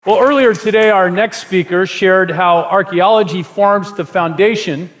Well, earlier today, our next speaker shared how archaeology forms the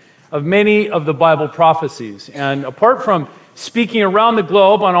foundation of many of the Bible prophecies. And apart from speaking around the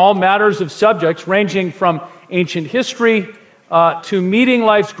globe on all matters of subjects ranging from ancient history to meeting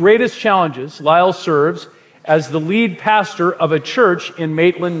life's greatest challenges, Lyle serves as the lead pastor of a church in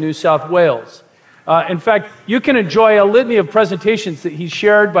Maitland, New South Wales. In fact, you can enjoy a litany of presentations that he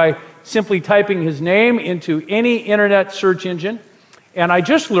shared by simply typing his name into any internet search engine. And I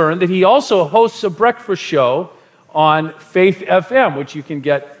just learned that he also hosts a breakfast show on Faith FM, which you can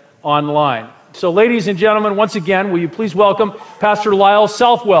get online. So, ladies and gentlemen, once again, will you please welcome Pastor Lyle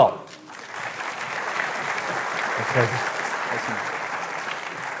Southwell.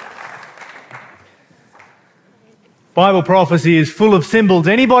 Bible prophecy is full of symbols.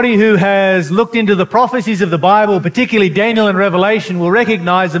 Anybody who has looked into the prophecies of the Bible, particularly Daniel and Revelation, will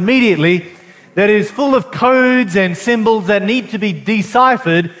recognize immediately that it is full of codes and symbols that need to be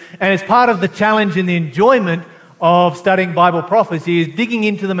deciphered, and as part of the challenge and the enjoyment of studying Bible prophecy is digging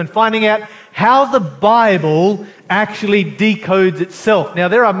into them and finding out how the Bible actually decodes itself. Now,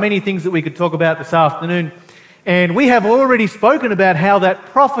 there are many things that we could talk about this afternoon, and we have already spoken about how that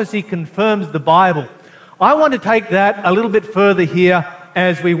prophecy confirms the Bible. I want to take that a little bit further here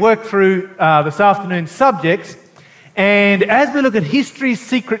as we work through this afternoon's subjects. And as we look at history's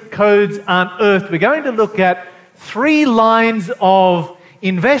secret codes unearthed, we're going to look at 3 lines of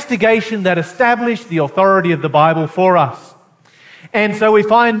investigation that establish the authority of the Bible for us. And so we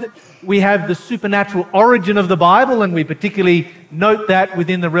find we have the supernatural origin of the Bible, and we particularly note that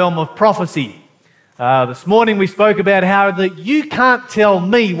within the realm of prophecy. This morning we spoke about how that you can't tell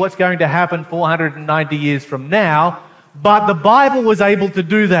me what's going to happen 490 years from now, but the Bible was able to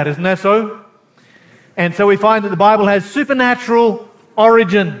do that, isn't that so? And so we find that the Bible has supernatural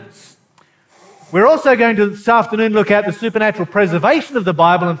origins. We're also going to this afternoon look at the supernatural preservation of the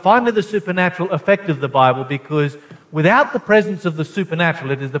Bible and finally the supernatural effect of the Bible, because without the presence of the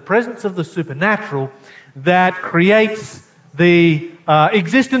supernatural, it is the presence of the supernatural that creates the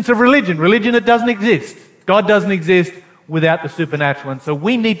existence of religion. Religion that doesn't exist. God doesn't exist without the supernatural. And so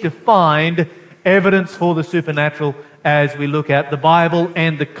we need to find evidence for the supernatural as we look at the Bible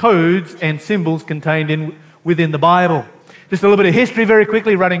and the codes and symbols contained within the Bible. Just a little bit of history very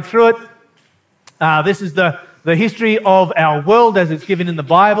quickly, running through it. This is the history of our world as it's given in the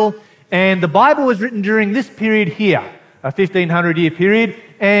Bible. And the Bible was written during this period here, a 1500-year period,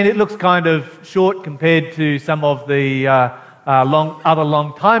 and it looks kind of short compared to some of the other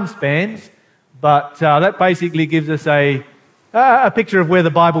long time spans. But that basically gives us a picture of where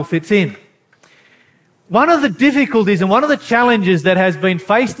the Bible fits in. One of the difficulties and one of the challenges that has been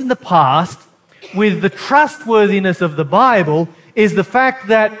faced in the past with the trustworthiness of the Bible is the fact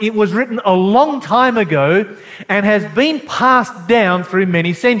that it was written a long time ago and has been passed down through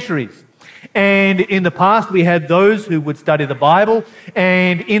many centuries. And in the past, we had those who would study the Bible,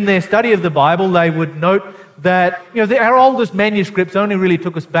 and in their study of the Bible, they would note that our oldest manuscripts only really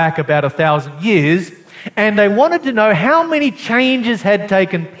took us back about 1,000 years, and they wanted to know how many changes had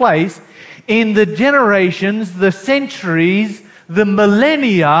taken place in the generations, the centuries, the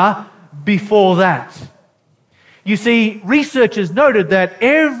millennia before that. You see, researchers noted that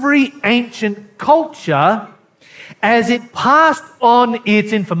every ancient culture, as it passed on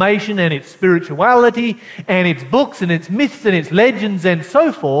its information and its spirituality and its books and its myths and its legends and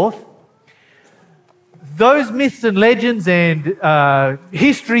so forth, those myths and legends and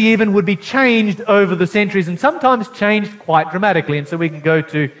history even would be changed over the centuries, and sometimes changed quite dramatically. And so we can go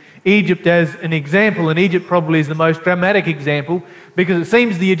to Egypt as an example, and Egypt probably is the most dramatic example, because it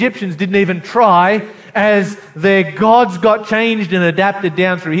seems the Egyptians didn't even try. As their gods got changed and adapted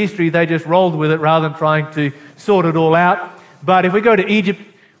down through history, they just rolled with it rather than trying to sort it all out. But if we go to Egypt,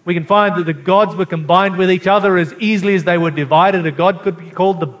 we can find that the gods were combined with each other as easily as they were divided. A god could be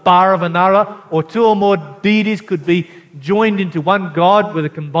called the Bar of Anara, or 2 or more deities could be joined into one god with a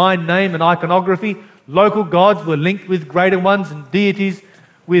combined name and iconography. Local gods were linked with greater ones, and deities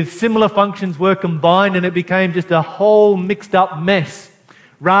with similar functions were combined, and it became just a whole mixed up mess.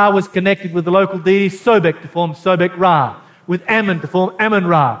 Ra was connected with the local deity Sobek to form Sobek Ra, with Ammon to form Ammon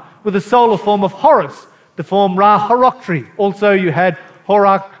Ra, with the solar form of Horus to form Ra Horokhtri. Also you had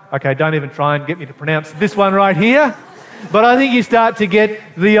Horak, okay, don't even try and get me to pronounce this one right here, but I think you start to get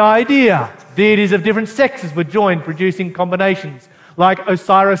the idea. Deities of different sexes were joined, producing combinations like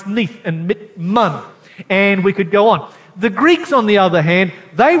Osiris Neith and Mit-Mun, and we could go on. The Greeks, on the other hand,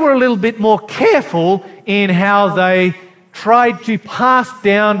 they were a little bit more careful in how they tried to pass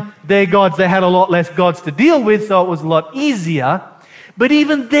down their gods. They had a lot less gods to deal with, so it was a lot easier. But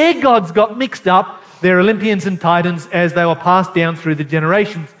even their gods got mixed up their Olympians and Titans as they were passed down through the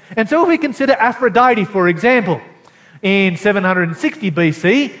generations. And so if we consider Aphrodite, for example, in 760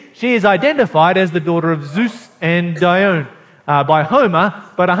 BC, she is identified as the daughter of Zeus and Dione by Homer,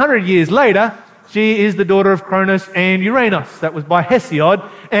 but 100 years later, she is the daughter of Cronus and Uranus. That was by Hesiod.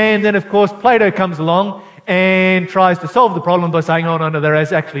 And then, of course, Plato comes along and tries to solve the problem by saying, oh, no, there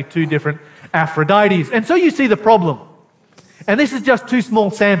is actually two different Aphrodites. And so you see the problem. And this is just two small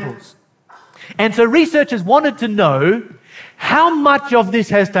samples. And so researchers wanted to know how much of this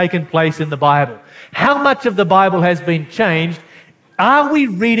has taken place in the Bible. How much of the Bible has been changed? Are we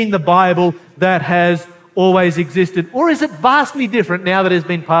reading the Bible that has always existed? Or is it vastly different now that it has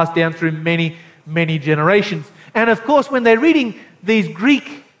been passed down through many, many generations? And of course, when they're reading these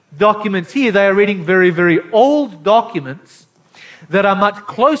Greek documents here, they are reading very, very old documents that are much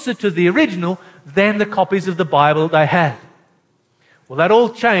closer to the original than the copies of the Bible they had. Well, that all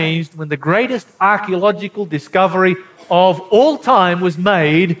changed when the greatest archaeological discovery of all time was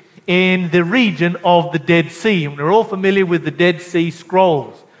made in the region of the Dead Sea. And we're all familiar with the Dead Sea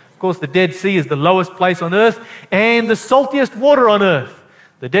Scrolls. Of course, the Dead Sea is the lowest place on earth and the saltiest water on earth.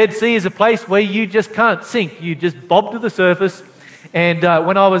 The Dead Sea is a place where you just can't sink. You just bob to the surface. And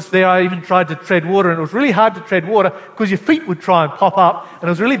when I was there, I even tried to tread water, and it was really hard to tread water because your feet would try and pop up. And it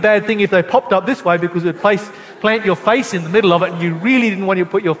was a really bad thing if they popped up this way because it would plant your face in the middle of it, and you really didn't want to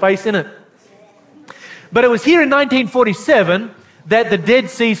put your face in it. But it was here in 1947 that the Dead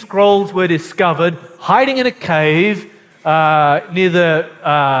Sea Scrolls were discovered, hiding in a cave near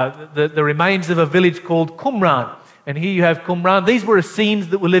the remains of a village called Qumran. And here you have Qumran. These were Essenes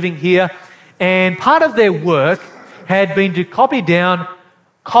that were living here, and part of their work had been to copy down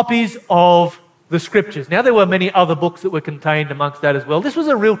copies of the Scriptures. Now, there were many other books that were contained amongst that as well. This was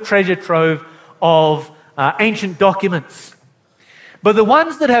a real treasure trove of ancient documents. But the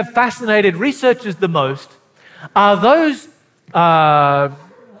ones that have fascinated researchers the most are those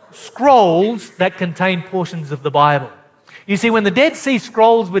scrolls that contain portions of the Bible. You see, when the Dead Sea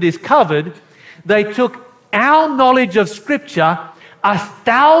Scrolls were discovered, they took our knowledge of Scripture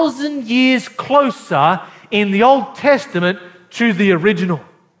 1,000 years closer in the Old Testament to the original.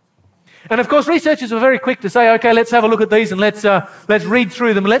 And of course, researchers were very quick to say, okay, let's have a look at these and let's read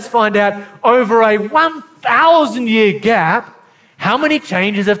through them. Let's find out over a 1,000-year gap how many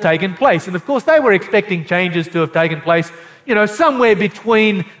changes have taken place. And of course, they were expecting changes to have taken place, somewhere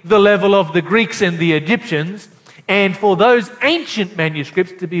between the level of the Greeks and the Egyptians, and for those ancient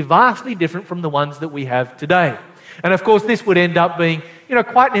manuscripts to be vastly different from the ones that we have today. And of course, this would end up being,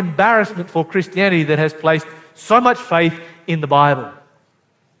 quite an embarrassment for Christianity that has placed so much faith in the Bible.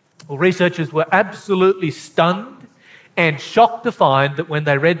 Well, researchers were absolutely stunned and shocked to find that when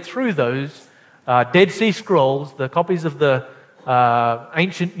they read through those Dead Sea Scrolls, the copies of the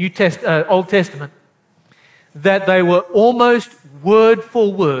ancient Old Testament, that they were almost word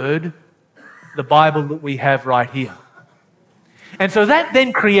for word the Bible that we have right here. And so that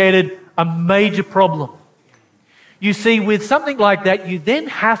then created a major problem. You see, with something like that, you then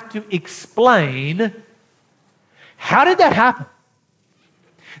have to explain, how did that happen?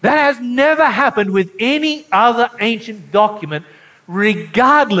 That has never happened with any other ancient document,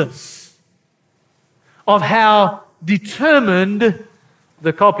 regardless of how determined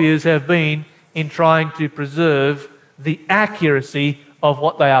the copiers have been in trying to preserve the accuracy of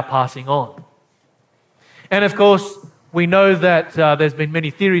what they are passing on. And of course, we know that there's been many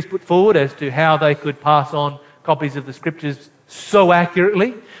theories put forward as to how they could pass on copies of the Scriptures so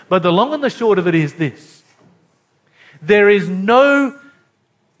accurately. But the long and the short of it is this. There is no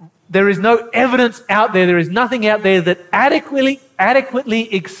evidence out there, there is nothing out there that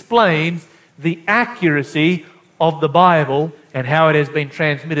adequately explains the accuracy of the Bible and how it has been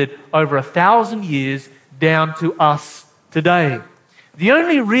transmitted over 1,000 years down to us today. The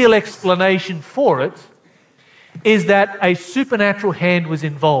only real explanation for it is that a supernatural hand was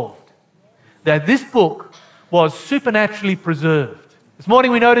involved, that this book was supernaturally preserved. This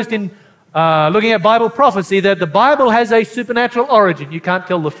morning we noticed in looking at Bible prophecy that the Bible has a supernatural origin. You can't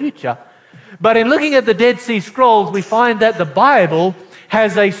tell the future. But in looking at the Dead Sea Scrolls, we find that the Bible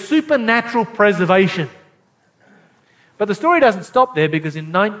has a supernatural preservation. But the story doesn't stop there, because in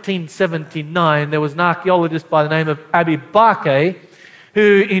 1979 there was an archaeologist by the name of Abi Bakr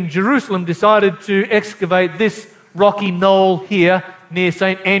who in Jerusalem decided to excavate this rocky knoll here near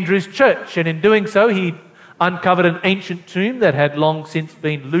St. Andrew's Church. And in doing so, he uncovered an ancient tomb that had long since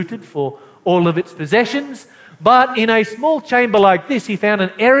been looted for all of its possessions. But in a small chamber like this, he found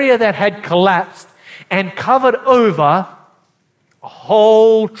an area that had collapsed and covered over a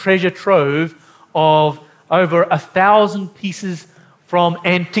whole treasure trove of over 1,000 pieces from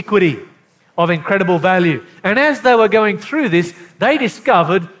antiquity. of incredible value. And as they were going through this, they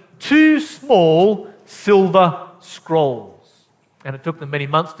discovered 2 small silver scrolls. And it took them many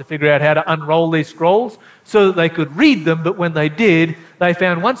months to figure out how to unroll these scrolls so that they could read them. But when they did, they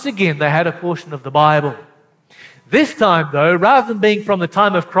found once again they had a portion of the Bible. This time, though, rather than being from the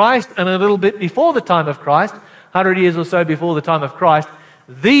time of Christ and a little bit before the time of Christ, 100 years or so before the time of Christ,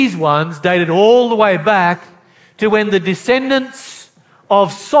 these ones dated all the way back to when the descendants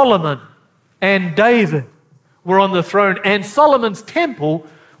of Solomon and David were on the throne, and Solomon's temple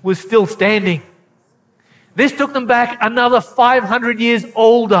was still standing. This took them back another 500 years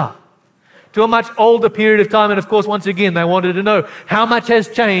older, to a much older period of time. And of course, once again, they wanted to know how much has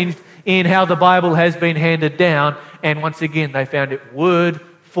changed in how the Bible has been handed down. And once again, they found it word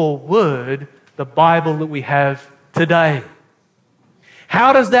for word, the Bible that we have today.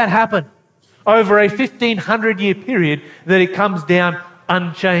 How does that happen? Over a 1,500-year period that it comes down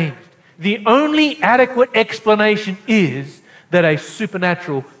unchanged. The only adequate explanation is that a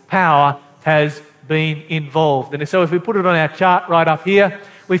supernatural power has been involved. And so if we put it on our chart right up here,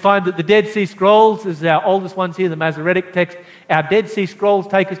 we find that the Dead Sea Scrolls, this is our oldest ones here, the Masoretic text. Our Dead Sea Scrolls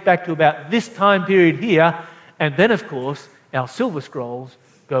take us back to about this time period here. And then, of course, our Silver Scrolls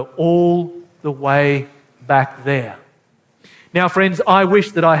go all the way back there. Now, friends, I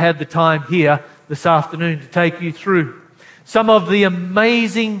wish that I had the time here this afternoon to take you through some of the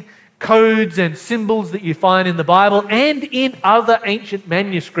amazing codes and symbols that you find in the Bible and in other ancient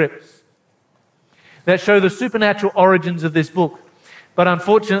manuscripts that show the supernatural origins of this book. But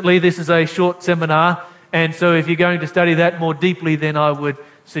unfortunately, this is a short seminar, and so if you're going to study that more deeply, then I would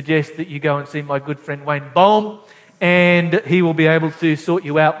suggest that you go and see my good friend Wayne Boehm, and he will be able to sort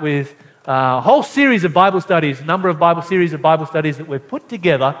you out with a whole series of Bible studies, a number of series of Bible studies that we've put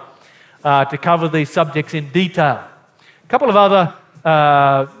together to cover these subjects in detail. A couple of other,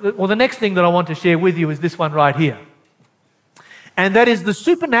 the next thing that I want to share with you is this one right here. And that is the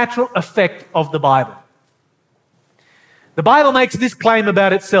supernatural effect of the Bible. The Bible makes this claim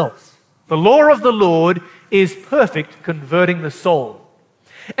about itself. The law of the Lord is perfect, converting the soul.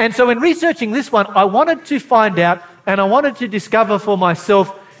 And so in researching this one, I wanted to find out and I wanted to discover for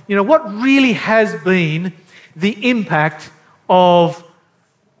myself, what really has been the impact of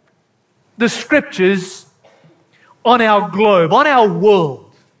the Scriptures on our globe, on our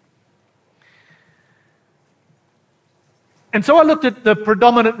world. And so I looked at the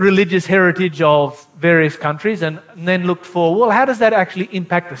predominant religious heritage of various countries and then looked for, well, how does that actually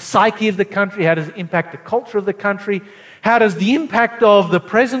impact the psyche of the country? How does it impact the culture of the country? How does the impact of the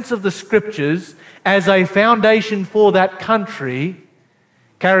presence of the Scriptures as a foundation for that country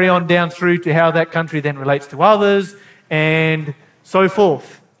carry on down through to how that country then relates to others and so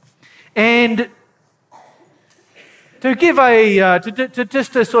forth? And to give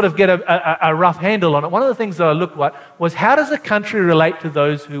just to sort of get a rough handle on it, one of the things that I looked at was how does a country relate to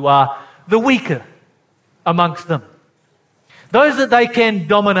those who are the weaker amongst them? Those that they can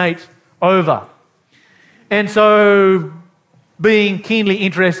dominate over. And so, being keenly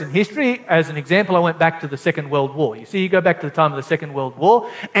interested in history, as an example, I went back to the Second World War. You see, you go back to the time of the Second World War,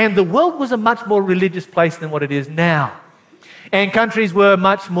 and the world was a much more religious place than what it is now. And countries were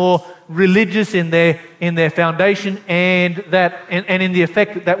much more religious in their foundation and in the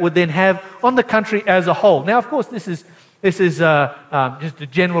effect that would then have on the country as a whole. Now, of course, this is just a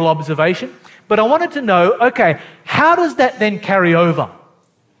general observation, but I wanted to know, okay, how does that then carry over?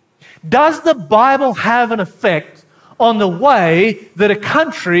 Does the Bible have an effect on the way that a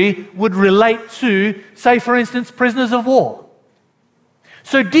country would relate to, say, for instance, prisoners of war?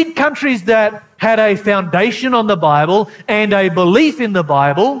 So did countries that had a foundation on the Bible and a belief in the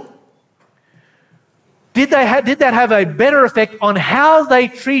Bible, did that have a better effect on how they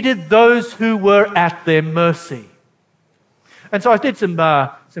treated those who were at their mercy? And so I did some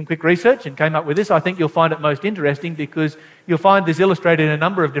quick research and came up with this. I think you'll find it most interesting because you'll find this illustrated in a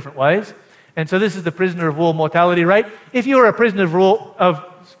number of different ways. And so this is the prisoner of war mortality rate. If you were a prisoner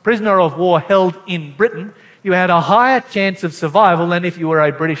of war held in Britain, you had a higher chance of survival than if you were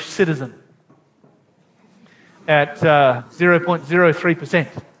a British citizen at 0.03%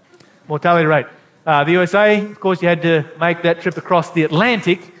 mortality rate. The USA, of course, you had to make that trip across the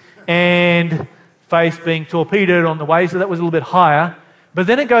Atlantic and face being torpedoed on the way, so that was a little bit higher. But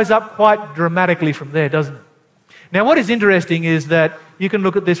then it goes up quite dramatically from there, doesn't it? Now, what is interesting is that you can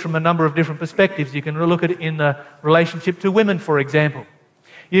look at this from a number of different perspectives. You can look at it in the relationship to women, for example.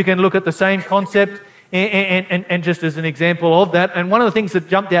 You can look at the same concept and just as an example of that. And one of the things that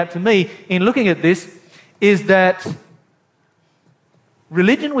jumped out to me in looking at this is that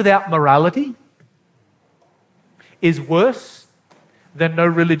religion without morality is worse than no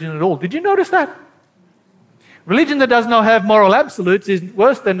religion at all. Did you notice that? Religion that does not have moral absolutes is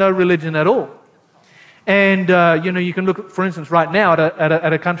worse than no religion at all. And, you can look, for instance, right now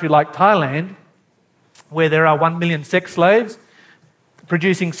at a country like Thailand, where there are 1 million sex slaves,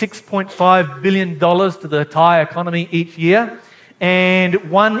 producing $6.5 billion to the Thai economy each year. And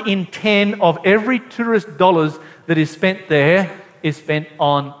 1 in 10 of every tourist dollars that is spent there is spent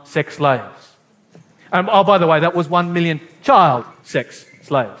on sex slaves. By the way, that was 1 million child sex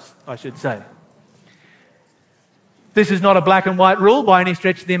slaves, I should say. This is not a black and white rule by any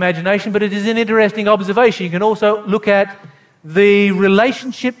stretch of the imagination, but it is an interesting observation. You can also look at the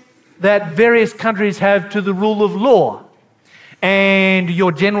relationship that various countries have to the rule of law and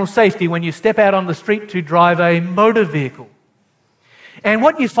your general safety when you step out on the street to drive a motor vehicle. And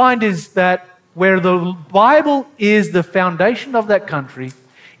what you find is that where the Bible is the foundation of that country,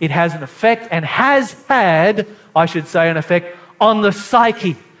 it has an effect, and has had, I should say, an effect on the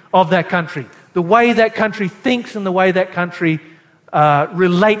psyche of that country. The way that country thinks and the way that country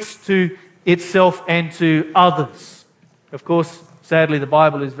relates to itself and to others. Of course, sadly, the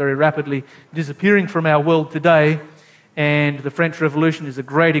Bible is very rapidly disappearing from our world today, and the French Revolution is a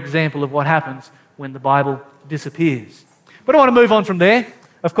great example of what happens when the Bible disappears. But I want to move on from there.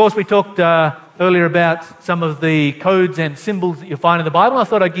 Of course, we talked earlier about some of the codes and symbols that you'll find in the Bible. I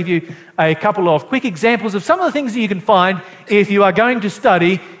thought I'd give you a couple of quick examples of some of the things that you can find if you are going to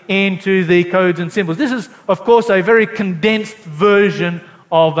study into the codes and symbols. This is, of course, a very condensed version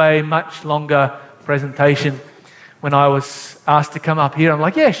of a much longer presentation. When I was asked to come up here, I'm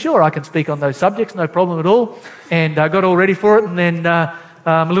like, yeah, sure, I can speak on those subjects, no problem at all. And I got all ready for it. And then a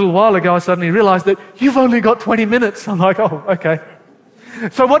little while ago, I suddenly realized that you've only got 20 minutes. I'm like, oh, okay.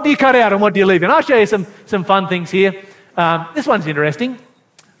 So what do you cut out and what do you leave in? I'll show you some fun things here. This one's interesting.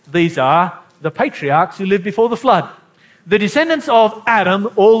 These are the patriarchs who lived before the flood. The descendants of Adam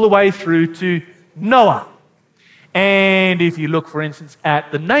all the way through to Noah. And if you look, for instance,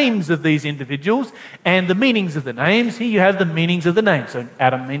 at the names of these individuals and the meanings of the names, here you have the meanings of the names. So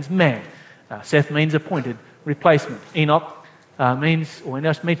Adam means man. Seth means appointed, replacement. Enoch means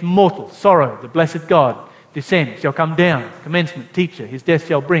mortal, sorrow, the blessed God. Descend, shall come down. Commencement, teacher, his death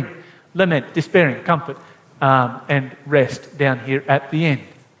shall bring. Lament, despairing, comfort, and rest down here at the end.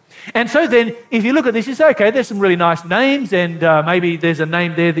 And so then, if you look at this, you say, okay, there's some really nice names, and maybe there's a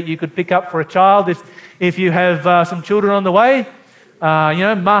name there that you could pick up for a child if you have some children on the way.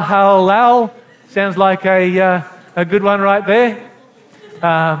 Mahalalel sounds like a good one right there.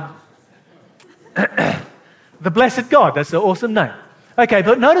 The blessed God, that's an awesome name. Okay,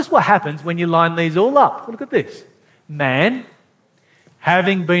 but notice what happens when you line these all up. Look at this. Man,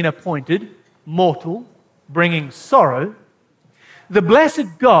 having been appointed mortal, bringing sorrow, the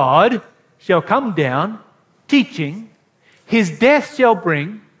blessed God shall come down, teaching, his death shall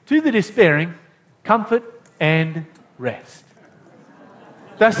bring to the despairing comfort and rest.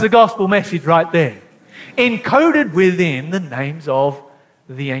 That's the gospel message right there, encoded within the names of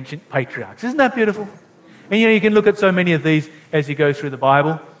the ancient patriarchs. Isn't that beautiful? And you can look at so many of these as you go through the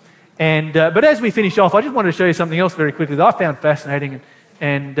Bible. And but as we finish off, I just wanted to show you something else very quickly that I found fascinating.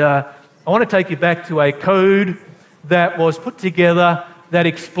 And I want to take you back to a code that was put together that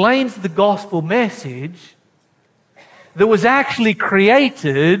explains the gospel message that was actually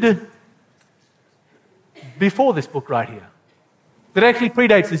created before this book right here, that actually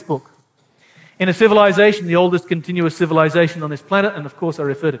predates this book. In a civilization, the oldest continuous civilization on this planet, and of course I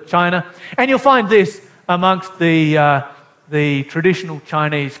refer to China, and you'll find this amongst the traditional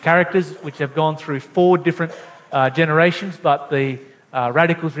Chinese characters, which have gone through 4 different generations, but the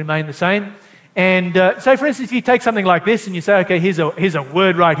radicals remain the same. And so, for instance, if you take something like this and you say, okay, here's a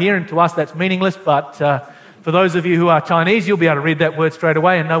word right here, and to us that's meaningless, but for those of you who are Chinese, you'll be able to read that word straight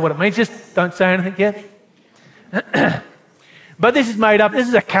away and know what it means. Just don't say anything yet. But this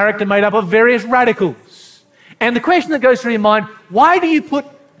is a character made up of various radicals. And the question that goes through your mind, why do you put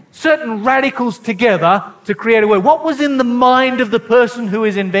certain radicals together to create a word? What was in the mind of the person who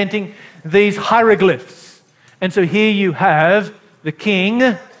is inventing these hieroglyphs? And so here you have the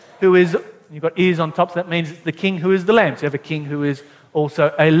king who is, you've got ears on top, so that means it's the king who is the lamb. So you have a king who is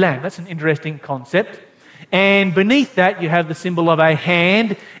also a lamb. That's an interesting concept. And beneath that, you have the symbol of a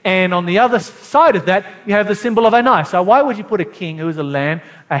hand, and on the other side of that, you have the symbol of a knife. So why would you put a king who is a lamb,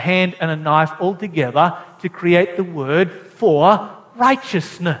 a hand, and a knife all together to create the word for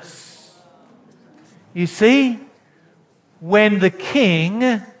righteousness? You see, when the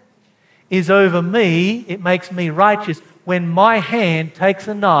king is over me, it makes me righteous. When my hand takes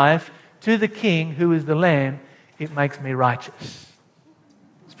a knife to the king who is the lamb, it makes me righteous.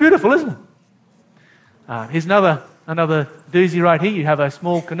 It's beautiful, isn't it? Here's another another doozy right here. You have a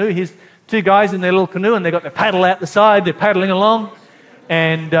small canoe. Here's two guys in their little canoe, and they've got their paddle out the side. They're paddling along.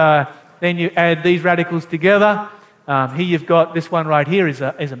 And then you add these radicals together. Here you've got this one right here is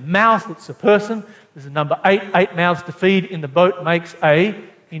a mouth. It's a person. There's a number 8. 8 mouths to feed in the boat makes a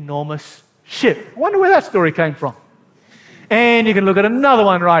enormous ship. I wonder where that story came from. And you can look at another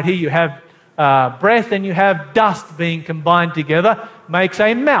one right here. You have breath and you have dust being combined together makes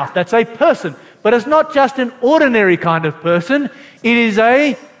a mouth. That's a person. But it's not just an ordinary kind of person. It is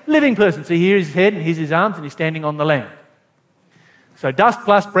a living person. So here's his head and here's his arms and he's standing on the land. So dust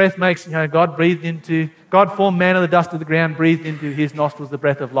plus breath makes, God formed man of the dust of the ground, breathed into his nostrils the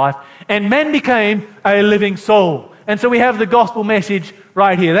breath of life, and man became a living soul. And so we have the gospel message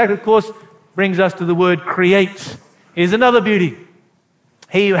right here. That, of course, brings us to the word create. Here's another beauty.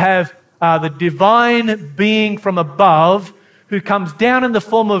 Here you have the divine being from above who comes down in the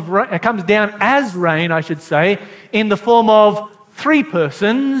form of, comes down as rain, I should say, in the form of 3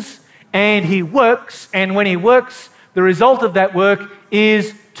 persons, and he works, and when he works, the result of that work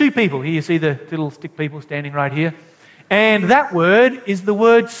is 2 people. Here you see the little stick people standing right here. And that word is the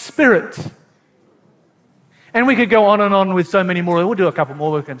word spirit. And we could go on and on with so many more. We'll do a couple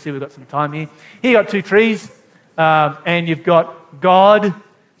more. We can see we've got some time here. Here you've got 2 trees, and you've got God.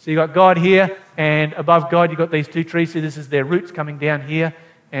 So you've got God here, and above God you've got these 2 trees. So this is their roots coming down here,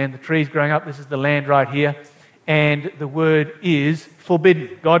 and the trees growing up. This is the land right here. And the word is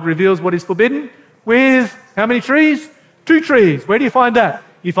forbidden. God reveals what is forbidden with how many trees? 2 trees. Where do you find that?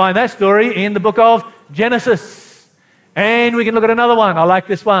 You find that story in the book of Genesis. And we can look at another one. I like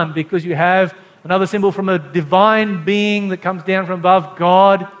this one because you have another symbol from a divine being that comes down from above.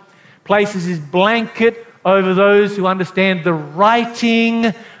 God places his blanket over those who understand the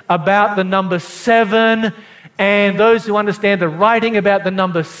writing about the number 7. And those who understand the writing about the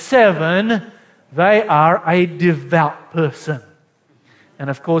number 7, they are a devout person. And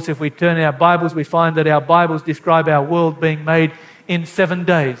of course, if we turn our Bibles, we find that our Bibles describe our world being made in 7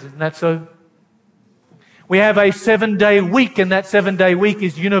 days. Isn't that so? We have a 7-day week, and that 7-day week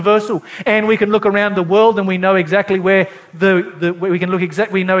is universal. And we can look around the world, and we know exactly where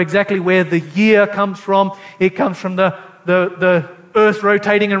we know exactly where the year comes from. It comes from the Earth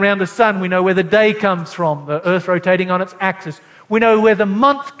rotating around the sun. We know where the day comes from, the Earth rotating on its axis. We know where the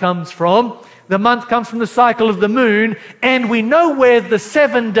month comes from. The month comes from the cycle of the moon, and we know where the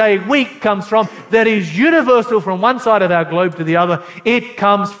 7-day week comes from that is universal from one side of our globe to the other. It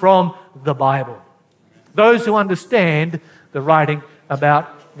comes from the Bible. Those who understand the writing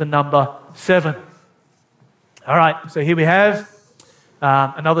about the number 7. All right, so here we have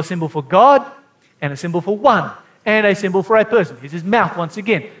another symbol for God, and a symbol for one, and a symbol for a person. Here's his mouth once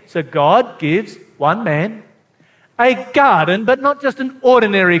again. So God gives one man a garden, but not just an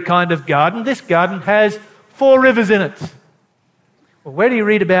ordinary kind of garden. This garden has 4 rivers in it. Well, where do you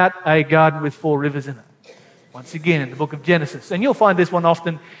read about a garden with 4 rivers in it? Once again, in the book of Genesis. And you'll find this one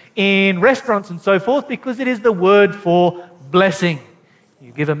often in restaurants and so forth because it is the word for blessing.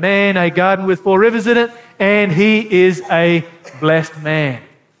 You give a man a garden with 4 rivers in it, and he is a blessed man.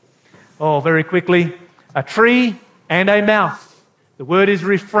 Oh, very quickly, a tree and a mouth. The word is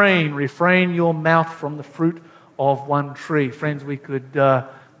refrain. Refrain your mouth from the fruit of one tree. Friends, we could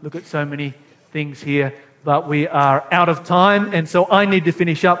look at so many things here, but we are out of time, and so I need to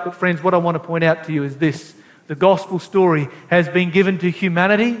finish up. But friends, what I want to point out to you is this. The gospel story has been given to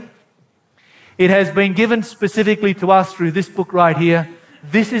humanity. It has been given specifically to us through this book right here.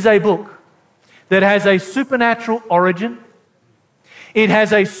 This is a book that has a supernatural origin. It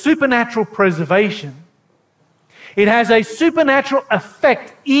has a supernatural preservation. It has a supernatural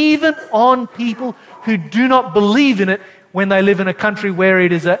effect even on people who do not believe in it when they live in a country where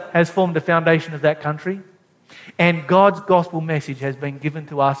it has formed the foundation of that country. And God's gospel message has been given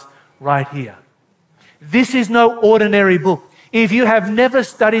to us right here. This is no ordinary book. If you have never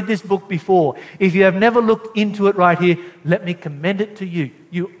studied this book before, if you have never looked into it right here, let me commend it to you.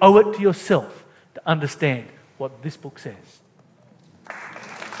 You owe it to yourself to understand what this book says.